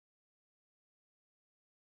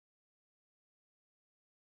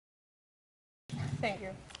Thank you.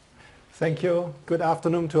 Thank you. Good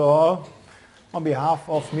afternoon to all. On behalf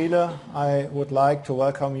of Miele, I would like to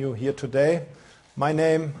welcome you here today. My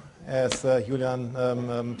name, as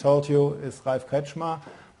Julian told you, is Ralf Kretschmer.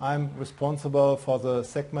 I'm responsible for the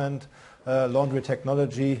segment Laundry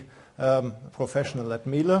Technology Professional at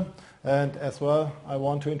Miele. And as well, I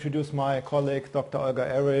want to introduce my colleague, Dr. Olga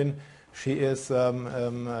Erin. She is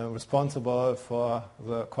responsible for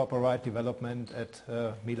the corporate development at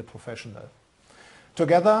Miele Professional.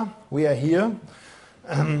 Together, we are here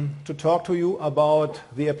to talk to you about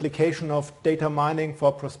the application of data mining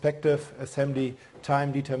for prospective assembly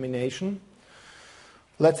time determination.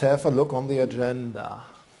 Let's have a look on the agenda.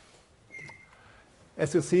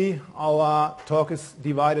 As you see, our talk is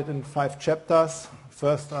divided in 5 chapters.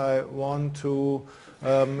 First, I want to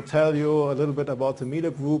tell you a little bit about the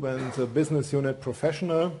Miele Group and the business unit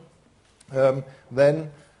Professional.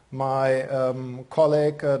 Then my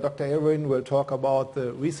colleague, Dr. Erin, will talk about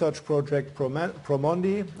the research project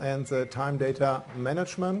Promondi and the time data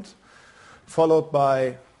management, followed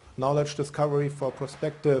by knowledge discovery for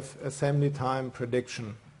prospective assembly time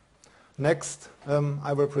prediction. Next,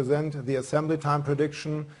 I will present the assembly time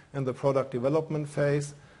prediction in the product development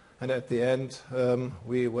phase, and at the end,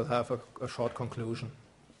 we will have a short conclusion.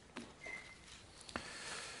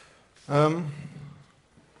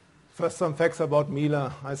 First, some facts about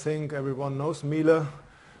Miele. I think everyone knows Miele.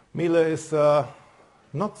 Miele is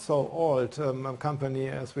not so old company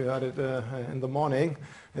as we heard it in the morning.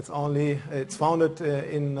 It's founded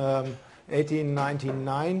in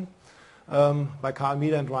 1899 by Karl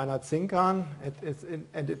Miele and Reinhard Zinkan.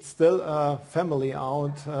 It's still a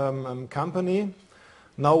family-owned company.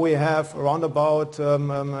 Now we have around about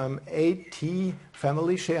 80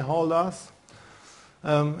 family shareholders.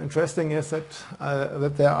 Interesting is that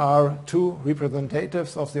there are 2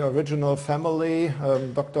 representatives of the original family,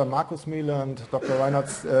 Dr. Markus Miele and Dr. Reinhard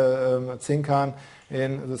Zinkan,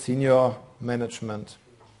 in the senior management.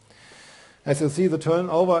 As you see, the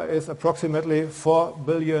turnover is approximately 4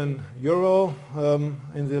 billion euro.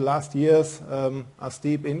 In the last years, a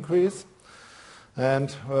steep increase.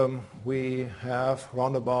 And we have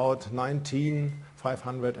around about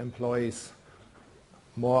 19,500 employees.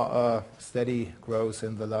 More steady growth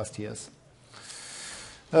in the last years.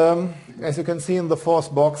 As you can see in the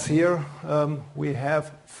 4th box here, we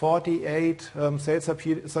have 48 sales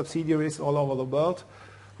subsidiaries all over the world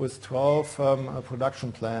with 12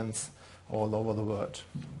 production plants all over the world.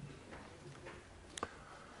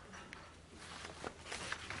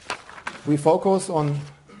 We focus on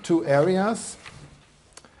 2 areas.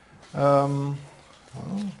 One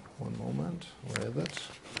moment, where is it?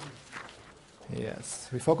 Yes,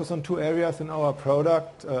 we focus on 2 areas in our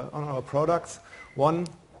products. One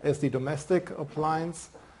is the domestic appliance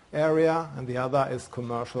area, and the other is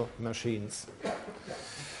commercial machines.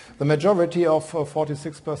 The majority of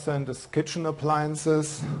 46% is kitchen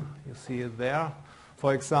appliances. You see it there.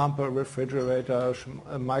 For example, refrigerators,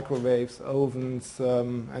 microwaves, ovens,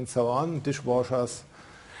 and so on, dishwashers.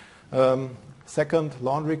 Second,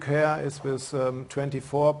 laundry care is with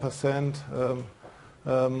 24%.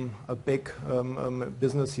 A big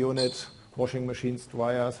business unit, washing machines,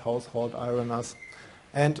 dryers, household ironers.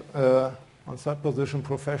 And on 3rd position,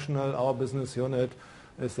 professional, our business unit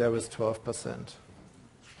is there with 12%.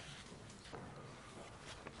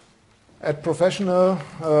 At the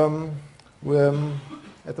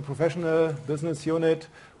professional business unit,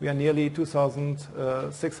 we are nearly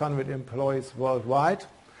 2,600 employees worldwide.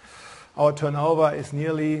 Our turnover is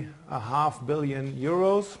nearly €500 million.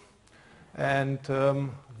 And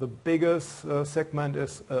the biggest segment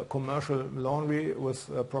is commercial laundry with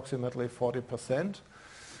approximately 40%,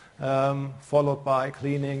 followed by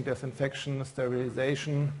cleaning, disinfection,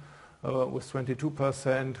 sterilization with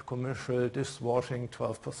 22%, commercial dishwashing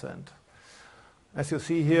 12%. As you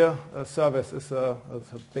see here, service is a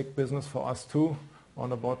big business for us too.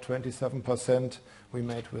 On about 27% we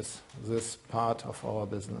made with this part of our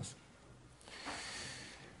business.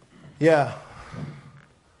 Yeah.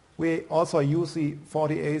 We also use the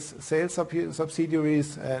 48 sales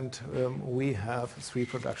subsidiaries, and we have 3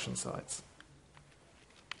 production sites.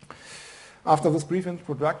 After this brief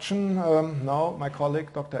introduction, now my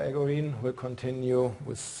colleague Dr. Erin will continue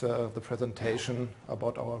with the presentation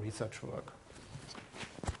about our research work.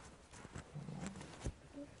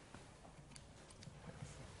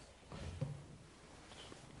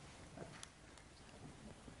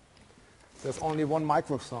 There's only one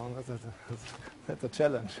microphone. That's a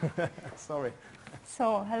challenge. Sorry.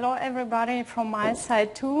 So, hello everybody from my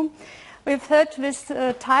side too. We've heard this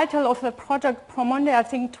title of the project Promonde, I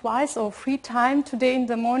think twice or 3 times today in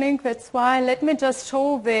the morning. That's why let me just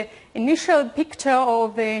show the initial picture or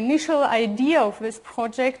the initial idea of this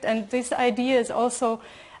project. And this idea is also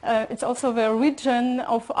it's also the origin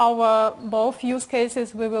of our both use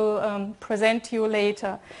cases we will present to you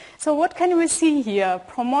later. So what can we see here?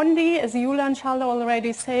 Promonde, as Julian Schaller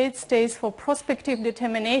already said, stands for Prospective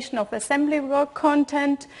Determination of Assembly Work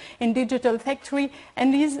Content in Digital Factory.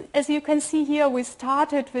 And as you can see here, we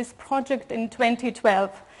started this project in 2012.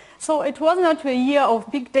 So it was not a year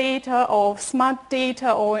of big data or smart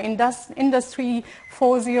data or Industry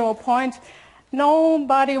 4.0 point.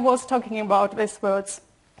 Nobody was talking about these words.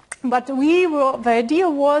 But the idea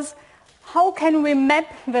was, how can we map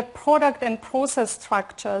the product and process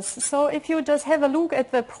structures? So if you just have a look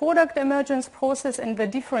at the product emergence process and the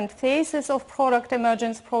different phases of product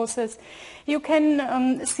emergence process, you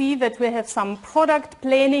can see that we have some product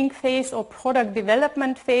planning phase or product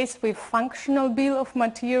development phase with functional bill of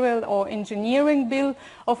material or engineering bill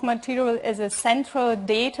of material as a central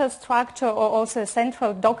data structure or also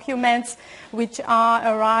central documents which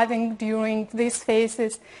are arriving during these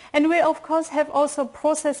phases. And we of course have also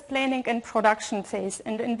process planning and production phase.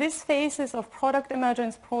 And in these phases of product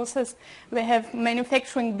emergence process, we have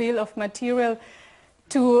manufacturing bill of material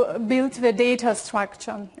to build the data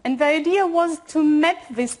structure. And the idea was to map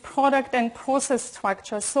this product and process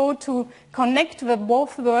structure, so to connect the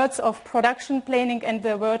both words of production planning and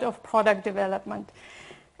the word of product development.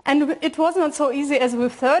 And it was not so easy as we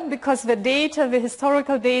thought, because the data, the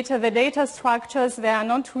historical data, the data structures, they are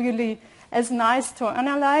not really as nice to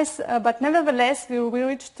analyze, but nevertheless we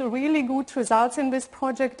reached really good results in this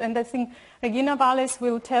project, and I think Regina Valles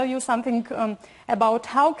will tell you something about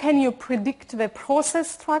how can you predict the process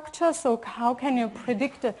structure, so how can you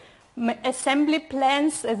predict the assembly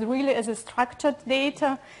plans as really as a structured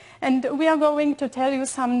data, and we are going to tell you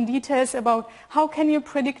some details about how can you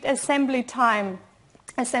predict assembly time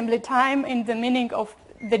in the meaning of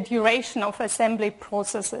the duration of assembly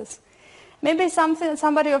processes. Maybe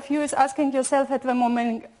somebody of you is asking yourself at the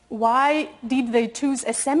moment, why did they choose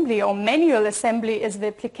assembly or manual assembly as the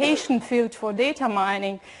application field for data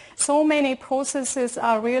mining? So many processes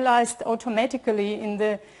are realized automatically in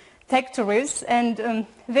the factories, and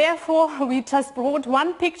therefore we just brought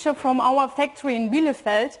one picture from our factory in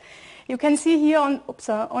Bielefeld. You can see here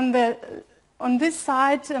on this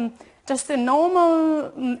side just a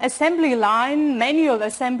normal assembly line, manual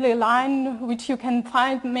assembly line, which you can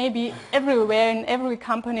find maybe everywhere in every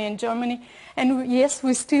company in Germany. And yes,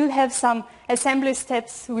 we still have some assembly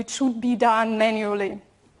steps which should be done manually.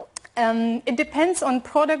 It depends on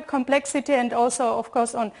product complexity and also, of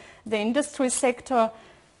course, on the industry sector,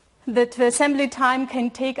 that the assembly time can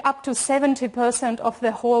take up to 70% of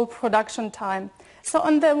the whole production time. So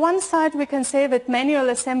on the one side, we can say that manual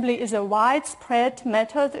assembly is a widespread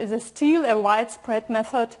method, is still a widespread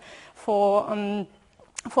method for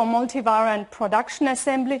multivariant production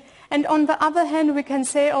assembly. And on the other hand, we can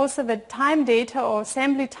say also that time data or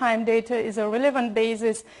assembly time data is a relevant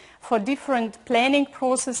basis for different planning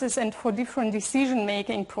processes and for different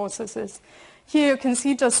decision-making processes. Here you can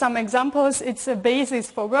see just some examples. It's a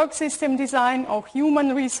basis for work system design or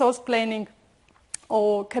human resource planning,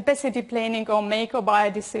 or capacity planning, or make or buy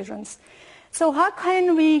decisions. So how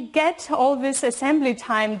can we get all this assembly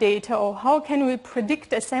time data, or how can we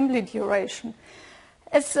predict assembly duration?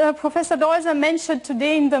 As Professor Deuser mentioned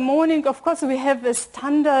today in the morning, of course we have the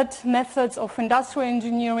standard methods of industrial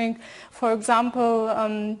engineering, for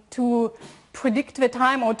example, to predict the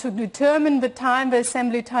time or to determine the time, the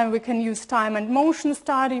assembly time. We can use time and motion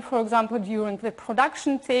study, for example, during the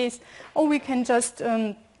production phase, or we can just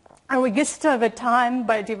register the time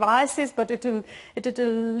by devices, but it will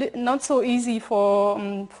not so easy for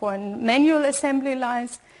manual assembly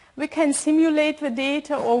lines. We can simulate the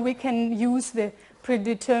data, or we can use the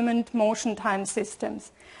predetermined motion time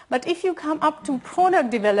systems. But if you come up to product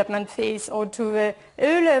development phase or to the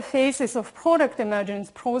earlier phases of product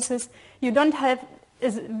emergence process, you don't have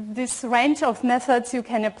this range of methods you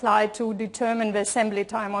can apply to determine the assembly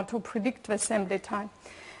time or to predict the assembly time.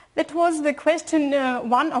 That was the question,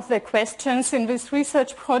 one of the questions in this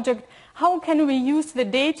research project. How can we use the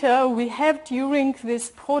data we have during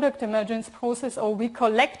this product emergence process, or we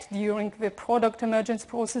collect during the product emergence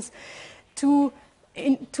process, to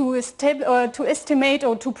estimate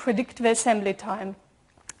or to predict the assembly time?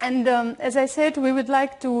 And as I said, we would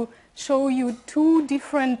like to show you 2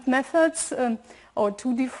 different methods or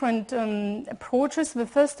 2 different approaches. The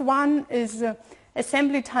first one is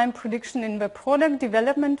assembly time prediction in the product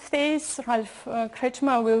development phase. Ralf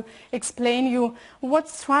Kretschmer will explain you what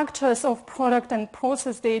structures of product and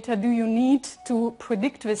process data do you need to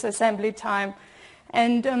predict this assembly time.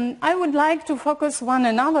 And I would like to focus on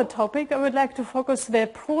another topic. I would like to focus the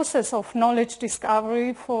process of knowledge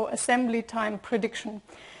discovery for assembly time prediction.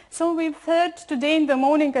 So we've heard today in the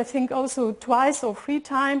morning, I think also twice or 3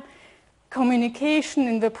 times, communication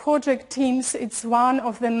in the project teams, it's one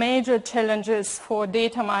of the major challenges for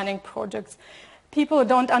data mining projects. People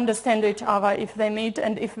don't understand each other if they meet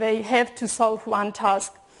and if they have to solve one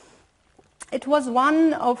task. It was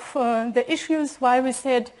one of the issues why we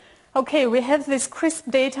said, okay, we have this crisp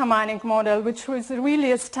data mining model, which was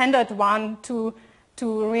really a standard one to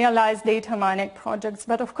realize data mining projects.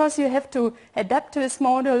 But of course, you have to adapt to this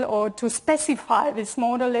model or to specify this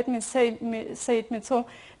model, let me say it so,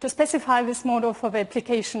 to specify this model for the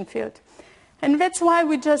application field. And that's why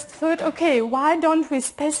we just thought, okay, why don't we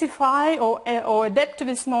specify or adapt to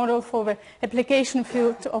this model for the application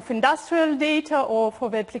field of industrial data or for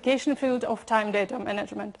the application field of time data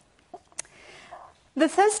management?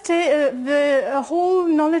 The whole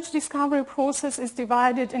knowledge discovery process is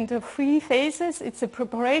divided into 3 phases. It's a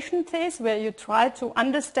preparation phase where you try to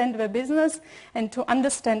understand the business and to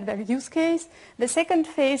understand the use case. The second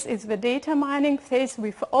phase is the data mining phase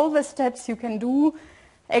with all the steps you can do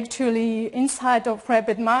actually inside of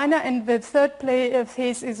RapidMiner. And the third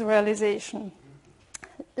phase is realization.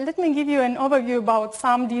 Let me give you an overview about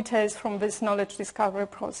some details from this knowledge discovery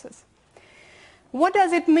process. What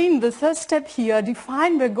does it mean, the first step here,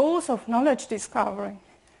 define the goals of knowledge discovery?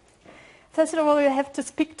 First of all, you have to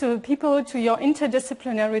speak to people, to your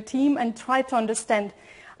interdisciplinary team and try to understand,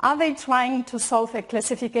 are they trying to solve a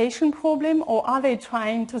classification problem or are they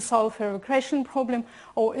trying to solve a regression problem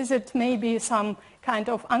or is it maybe some kind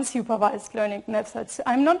of unsupervised learning methods?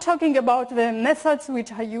 I'm not talking about the methods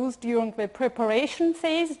which are used during the preparation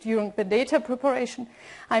phase, during the data preparation.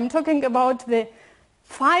 I'm talking about the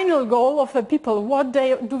final goal of the people, what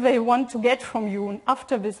do they want to get from you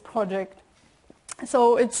after this project.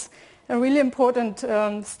 So it's a really important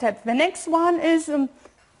step. The next one is,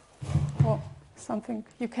 something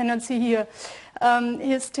you cannot see here,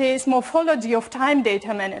 here stays morphology of time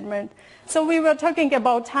data management. So we were talking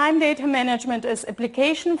about time data management as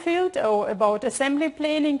application field or about assembly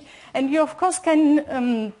planning, and you of course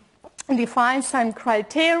can define some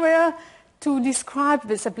criteria to describe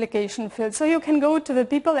this application field. So you can go to the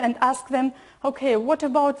people and ask them, okay, what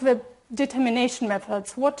about the determination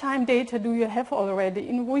methods? What time data do you have already?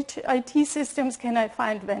 In which IT systems can I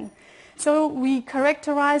find them? So we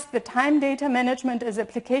characterize the time data management as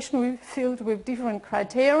application field with different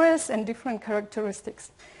criteria and different characteristics.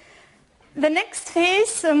 The next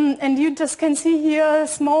phase, and you just can see here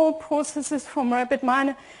small processes from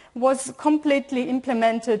RapidMiner, was completely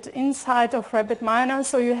implemented inside of RapidMiner.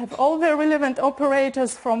 So you have all the relevant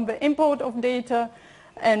operators from the import of data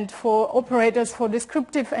and for operators for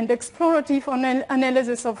descriptive and explorative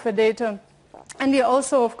analysis of the data. And you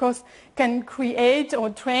also, of course, can create or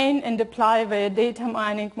train and apply the data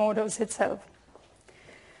mining models itself.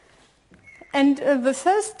 And the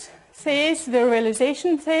first phase, the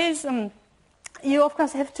realization phase, you of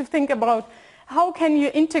course have to think about how can you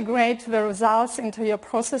integrate the results into your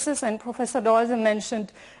processes? And Professor Deuser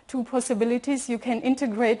mentioned 2 possibilities. You can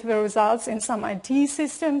integrate the results in some IT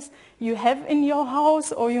systems you have in your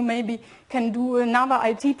house, or you maybe can do another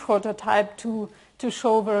IT prototype to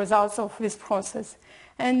show the results of this process.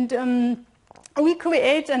 And we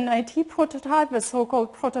create an IT prototype, the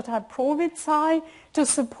so-called prototype ProVitSci, to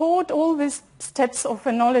support all these steps of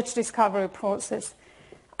the knowledge discovery process.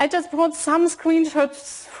 I just brought some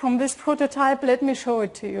screenshots from this prototype. Let me show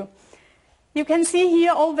it to you. You can see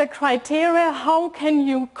here all the criteria. How can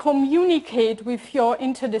you communicate with your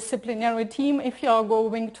interdisciplinary team if you are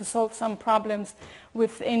going to solve some problems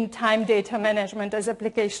within time data management as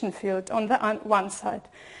application field on the one side.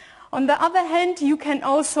 On the other hand, you can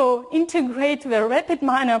also integrate the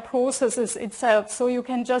RapidMiner processes itself. So you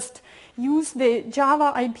can just use the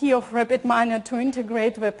Java IP of RapidMiner to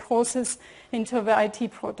integrate the process into the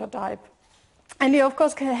IT prototype. And you, of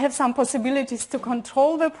course, can have some possibilities to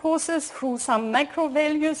control the process through some macro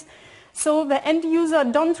values. So the end user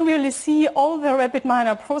don't really see all the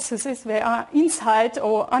RapidMiner processes. They are inside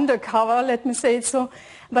or undercover, let me say it so.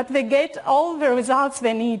 But they get all the results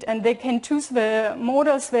they need, and they can choose the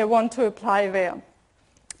models they want to apply there.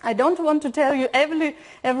 I don't want to tell you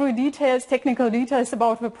every details, technical details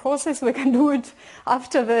about the process. We can do it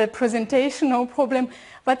after the presentation, no problem.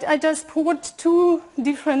 But I just put 2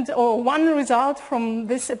 different, or one result from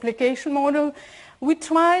this application model. We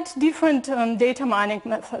tried different data mining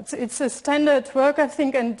methods. It's a standard work, I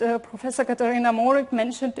think, and Professor Katharina Morik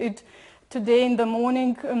mentioned it today in the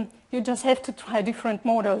morning. You just have to try different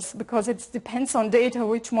models because it depends on data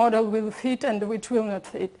which model will fit and which will not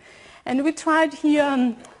fit. And we tried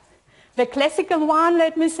here the classical one,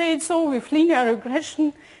 let me say it so, with linear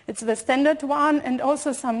regression. It's the standard one, and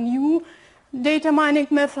also some new data mining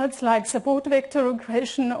methods like support vector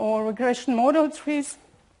regression or regression model trees.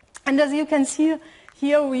 And as you can see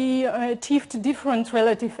here, we achieved different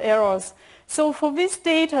relative errors. So for this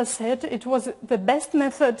data set, it was the best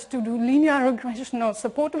method to do linear regression or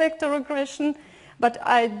support vector regression, but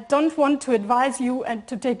I don't want to advise you and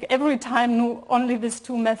to take every time only these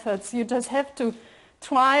two methods. You just have to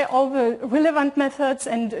try all the relevant methods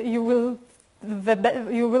and you will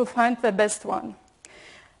find the best one.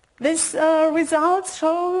 These results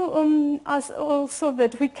show us also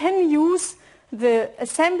that we can use the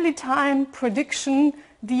assembly time prediction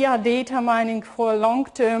via data mining for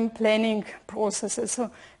long-term planning processes. So,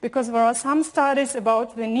 because there are some studies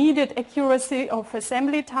about the needed accuracy of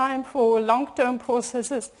assembly time for long-term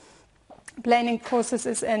processes, planning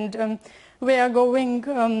processes, and we are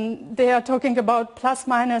going, they are talking about plus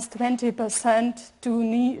minus 20%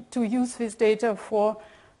 to use this data for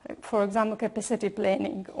example, capacity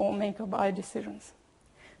planning or make or buy decisions.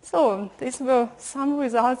 So these were some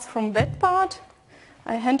results from that part.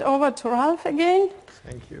 I hand over to Ralph again.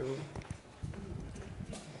 Thank you.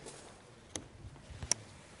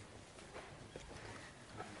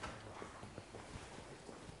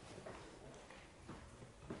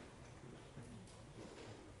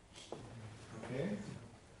 Okay.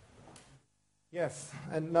 Yes,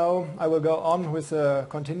 and now I will go on with a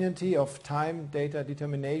continuity of time data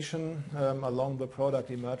determination along the product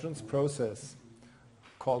emergence process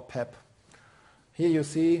called PEP. Here you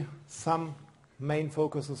see some main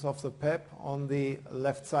focuses of the PEP. On the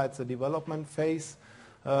left side, the development phase,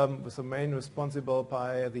 with the main responsible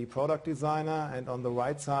by the product designer, and on the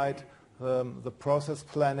right side, the process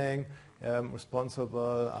planning,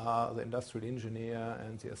 responsible are the industrial engineer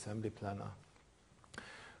and the assembly planner.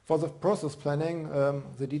 For the process planning,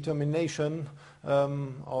 the determination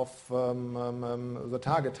of the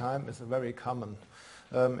target time is very common.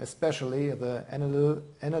 Especially the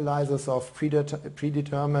analysis of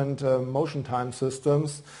predetermined motion time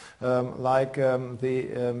systems like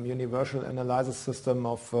the Universal Analysis System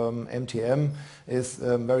of MTM is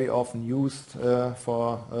very often used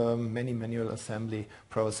for many manual assembly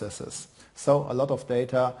processes. So a lot of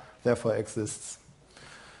data therefore exists.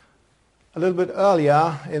 A little bit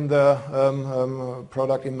earlier in the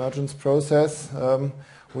product emergence process,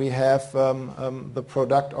 we have the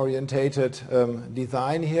product-orientated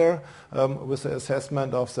design here with the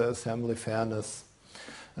assessment of the assembly fairness.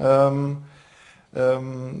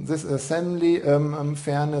 This assembly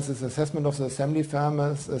fairness, this assessment of the assembly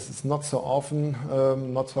fairness is not so often,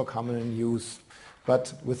 not so common in use.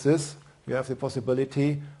 But with this, we have the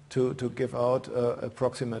possibility to give out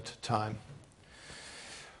approximate time.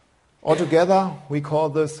 Altogether, we call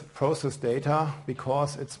this process data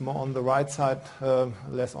because it's more on the right side,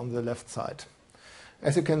 less on the left side.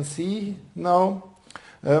 As you can see now,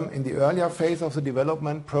 in the earlier phase of the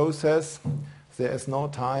development process, there is no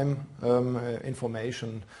time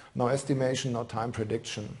information, no estimation, no time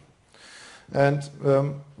prediction. And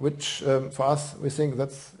which for us, we think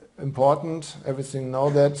that's important. Everything know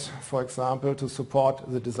that, for example, to support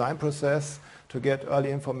the design process, to get early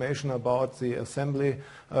information about the assembly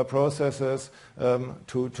processes,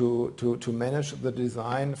 to manage the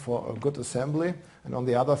design for a good assembly, and on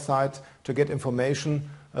the other side, to get information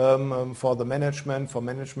for the management, for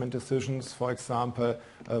management decisions, for example,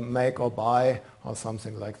 make or buy or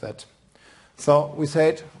something like that. So we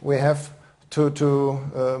said we have to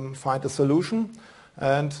find a solution,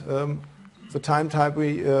 and the time type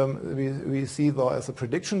we see there as a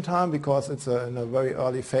prediction time because it's in a very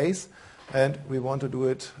early phase. And we want to do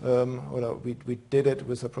it, we did it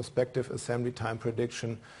with a prospective assembly time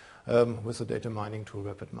prediction with the data mining tool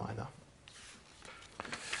RapidMiner.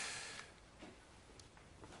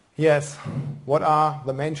 Yes, what are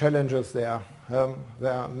the main challenges there?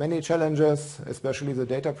 There are many challenges, especially the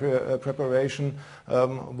data preparation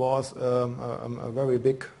was a very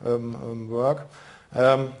big work.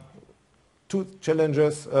 Two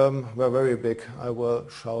challenges were very big. I will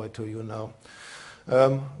show it to you now.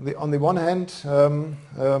 On the one hand,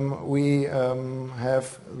 we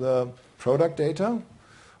have the product data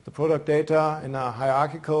in a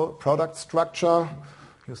hierarchical product structure.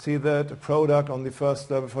 You see that a product on the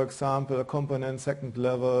first level, for example, a component second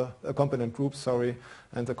level, a component group, sorry,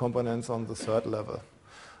 and the components on the third level.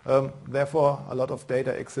 Therefore, a lot of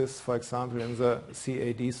data exists, for example, in the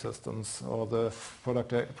CAD systems or the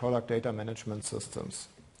product data management systems.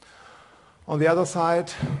 On the other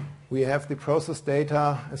side, we have the process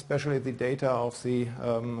data, especially the data of the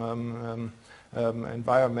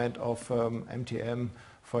environment of MTM.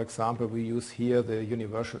 For example, we use here the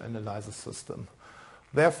universal analysis system.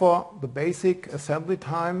 Therefore, the basic assembly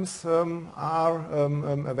times are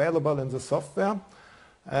available in the software,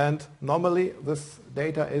 and normally this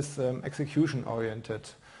data is execution oriented.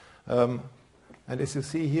 And as you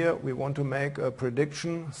see here, we want to make a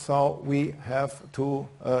prediction, so we have to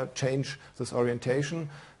change this orientation,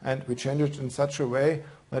 and we change it in such a way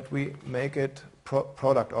that we make it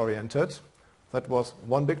product oriented. That was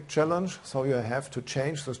one big challenge, so you have to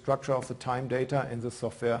change the structure of the time data in the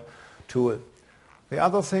software tool. The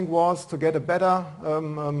other thing was to get a better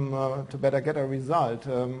get a result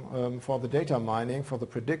for the data mining, for the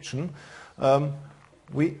prediction.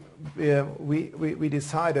 We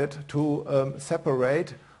decided to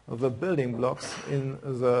separate the building blocks in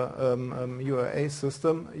the UAA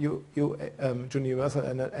system, Universal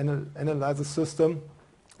Analysis System.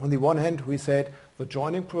 On the one hand, we said the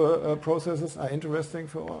joining processes are interesting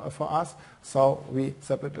for us, so we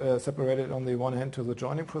separated on the one hand to the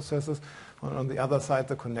joining processes, and on the other side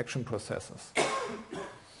the connection processes.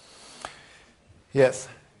 Yes,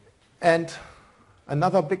 and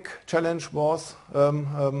another big challenge was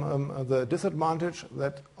the disadvantage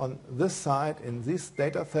that on this side, in this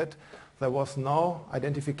data set, there was no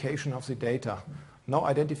identification of the data, no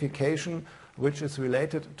identification which is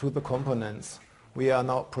related to the components. We are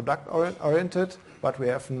now product oriented, but we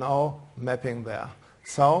have no mapping there.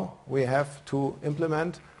 So we have to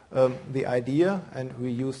implement the idea, and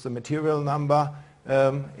we use the material number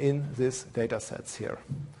in these data sets here.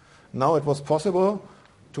 Now it was possible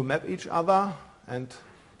to map each other, and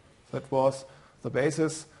that was the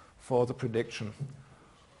basis for the prediction.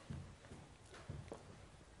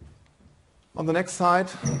 On the next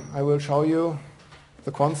slide, I will show you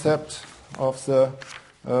the concept of the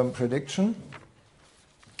prediction.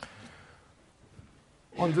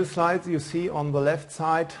 On this slide, you see on the left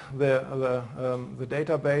side the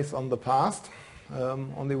database on the past.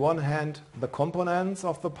 On the one hand, the components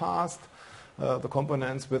of the past, the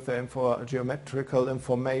components with their geometrical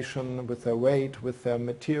information, with their weight, with their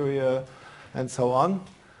material, and so on.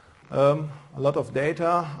 A lot of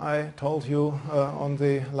data, I told you on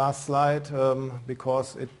the last slide,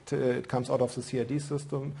 because it comes out of the CAD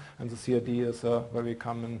system, and the CAD is a very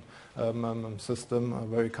common system, a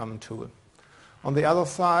very common tool. On the other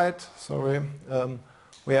side,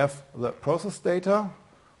 we have the process data,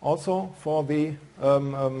 also for the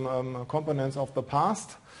components of the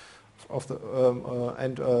past, of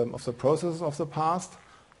the processes of the past,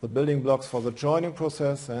 the building blocks for the joining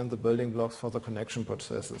process, and the building blocks for the connection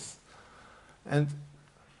processes. And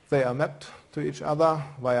they are mapped to each other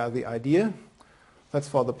via the idea. That's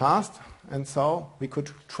for the past, and so we could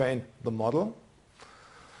train the model.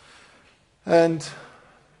 And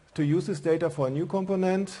to use this data for a new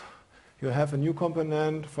component, you have a new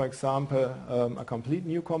component, for example, a complete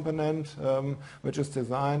new component which is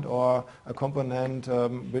designed, or a component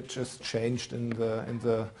which is changed in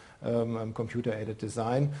the computer-aided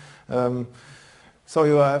design. So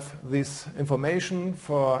you have this information,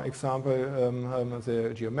 for example,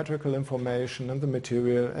 the geometrical information and the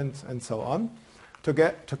material and so on,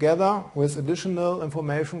 together with additional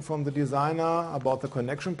information from the designer about the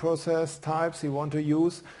connection process types you want to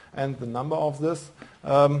use and the number of this.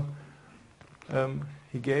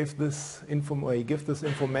 He gave this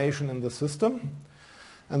information in the system,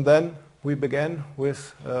 and then we began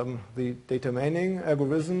with the data mining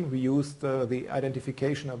algorithm. We used the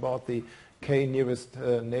identification about the k nearest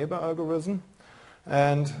neighbor algorithm,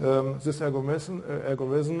 and this algorithm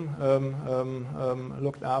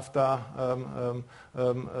looked after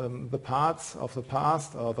the parts of the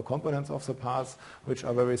past, or the components of the past, which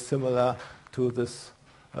are very similar to this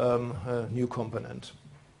new component.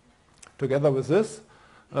 Together with this,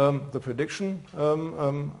 the prediction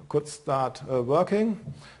could start working,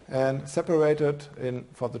 and separated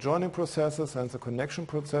for the joining processes and the connection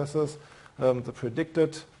processes, the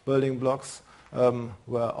predicted building blocks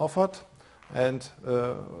were offered, and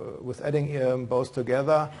with adding both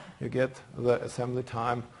together, you get the assembly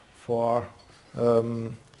time for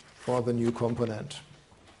the new component.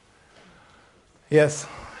 Yes,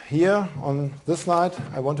 here on this slide,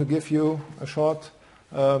 I want to give you a short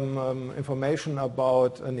information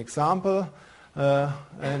about an example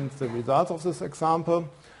and the results of this example.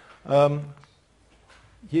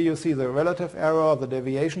 Here you see the relative error, the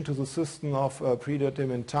deviation to the system of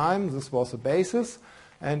predetermined time. This was the basis.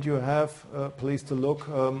 And you have, please to look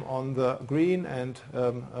on the green and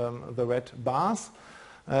the red bars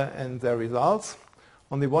and their results.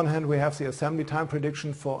 On the one hand, we have the assembly time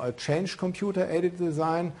prediction for a change computer-aided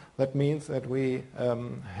design. That means that we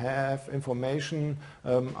have information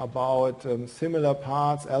about similar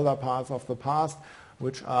parts, elder parts of the past,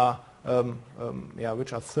 which are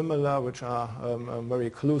similar, which are very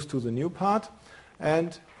close to the new part.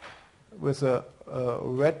 And with the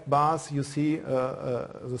red bars, you see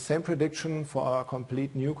the same prediction for our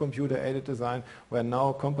complete new computer-aided design, where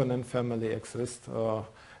no component family exists or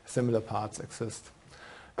similar parts exist.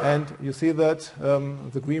 And you see that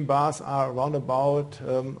the green bars are around about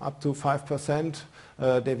up to 5%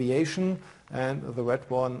 deviation, and the red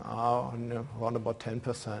one are around about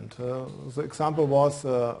 10%. The example was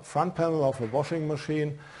the front panel of a washing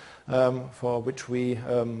machine for which we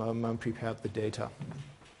prepared the data.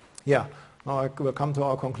 Yeah, now I will come to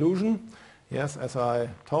our conclusion. Yes, as I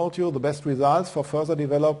told you, the best results for further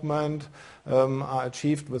development are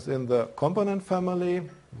achieved within the component family,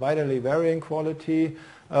 widely varying quality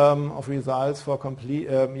of results for complete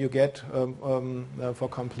you get for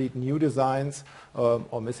complete new designs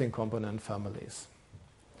or missing component families.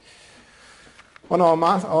 On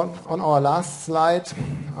our last slide,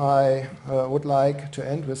 I would like to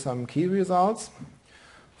end with some key results.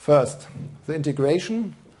 First, the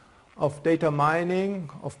integration of data mining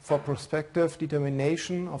for prospective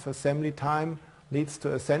determination of assembly time leads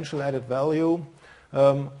to essential added value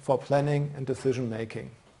for planning and decision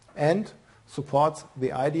making, and supports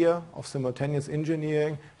the idea of simultaneous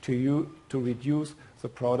engineering to reduce the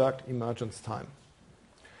product emergence time.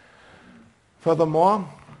 Furthermore,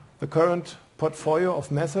 the current portfolio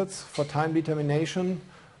of methods for time determination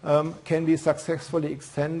can be successfully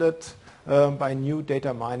extended by new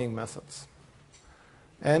data mining methods.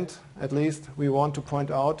 And at least we want to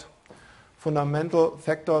point out fundamental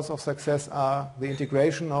factors of success are the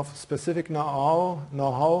integration of specific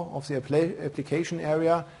know-how of the application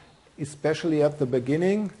area, especially at the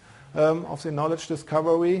beginning of the knowledge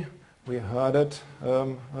discovery. We heard it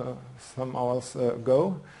some hours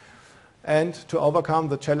ago. And to overcome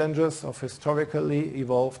the challenges of historically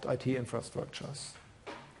evolved IT infrastructures.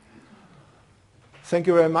 Thank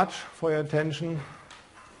you very much for your attention.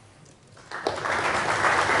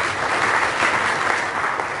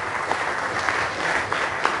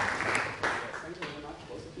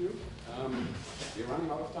 We're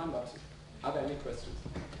running out of time, but are there any questions?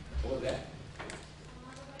 Over there?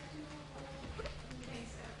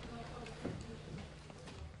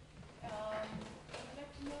 I'd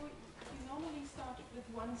like to know, you normally start with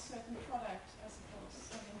one certain product, I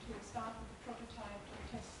suppose. I mean, to start with the prototype to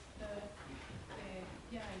test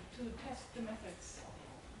to test the methods.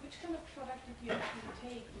 Which kind of product did you actually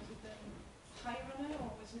take? Was it the high runner,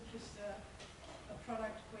 or was it just a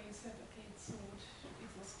product where you said, okay, it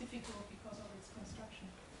was difficult because of its construction?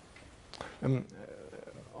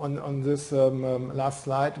 On this last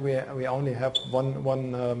slide, we only have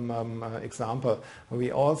one example.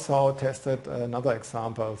 We also tested another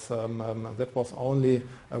examples. That was only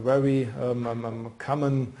a very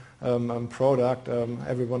common product.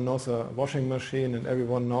 Everyone knows a washing machine and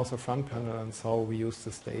everyone knows a front panel, and so we use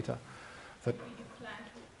this data. Do you plan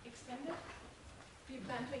to extend it? Do you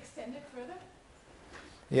plan to extend it further?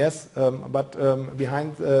 Yes, but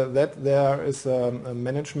behind that there is a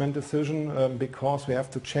management decision because we have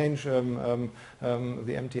to change the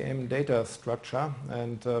MTM data structure,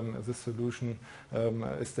 and this solution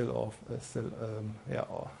is still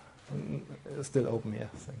open. Yeah,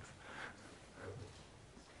 thanks.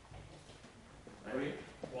 Maybe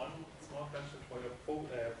one small question for your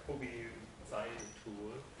Probi design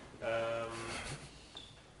tool.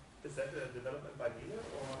 Is that a development by Miele,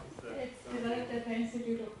 or is that? It's developed at the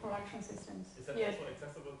Institute of Production Systems. Is that also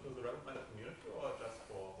accessible to the RapidMiner community, or just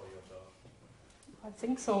for yourself? I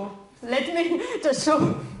think so. Let me just show.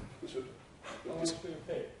 How much do you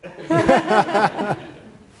pay?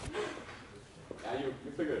 You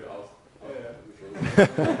figure it out.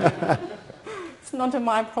 It's not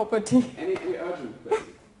my property. Any urgent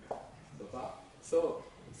questions so far? So,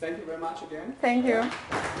 thank you very much again. Thank you.